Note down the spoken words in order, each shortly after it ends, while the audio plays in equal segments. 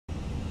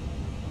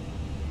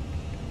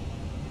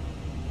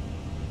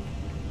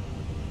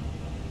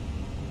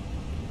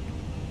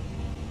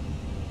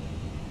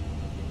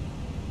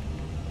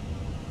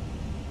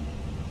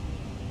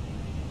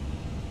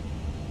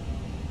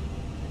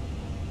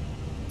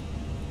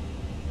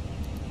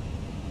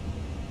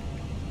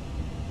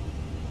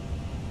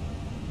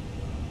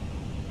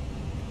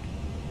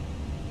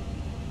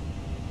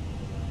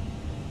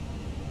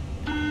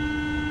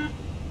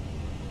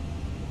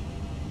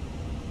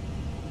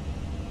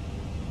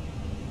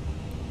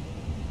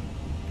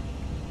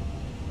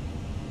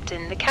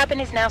Captain. The cabin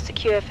is now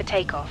secure for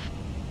takeoff.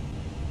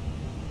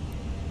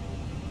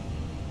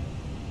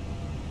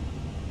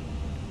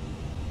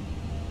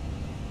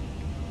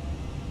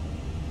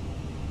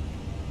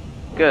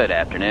 Good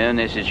afternoon,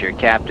 this is your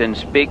captain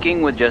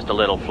speaking with just a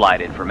little flight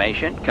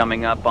information.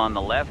 Coming up on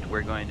the left,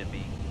 we're going to be...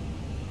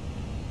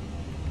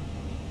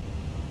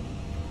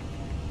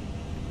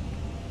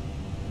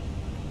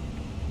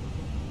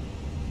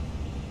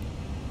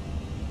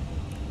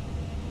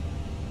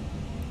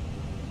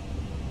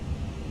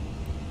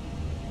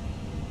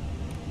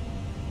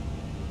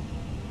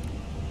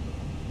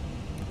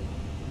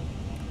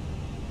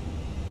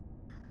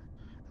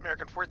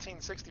 American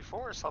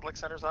 1464, Salt Lake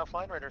Center's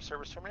offline, radar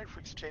service terminated,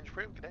 frequency change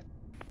approved, good day.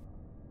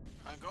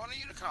 I'm going to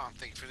Unicom,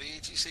 thanks for the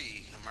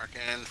ATC,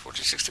 American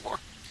 1464.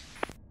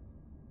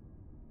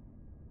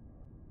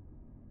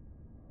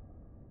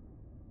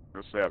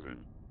 Number 7.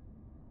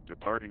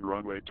 Departing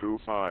runway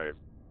 25.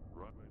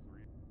 Runway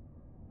 3.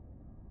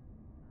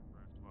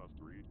 Aircraft must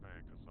read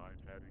bank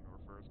assigned heading or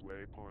first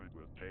waypoint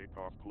with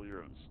takeoff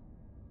clearance.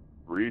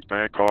 Read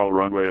bank all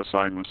runway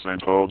assignments and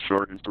hold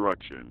short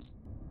instructions.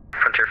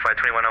 Frontier Flight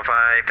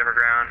 2105, Denver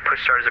ground. Push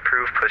start is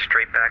approved. Push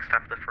straight back.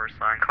 Stop at the first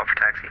line. Call for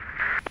taxi.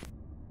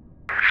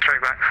 Straight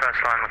back. First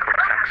line. Call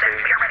for taxi.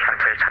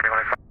 Frontier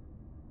 2105.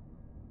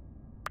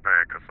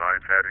 Bank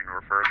assigned heading or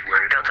first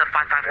way. Delta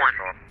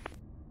 551.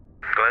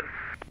 Go ahead.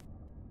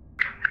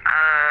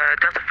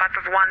 Delta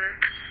 551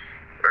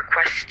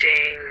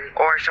 requesting,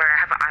 or sorry, I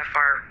have an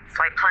IFR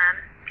flight plan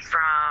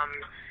from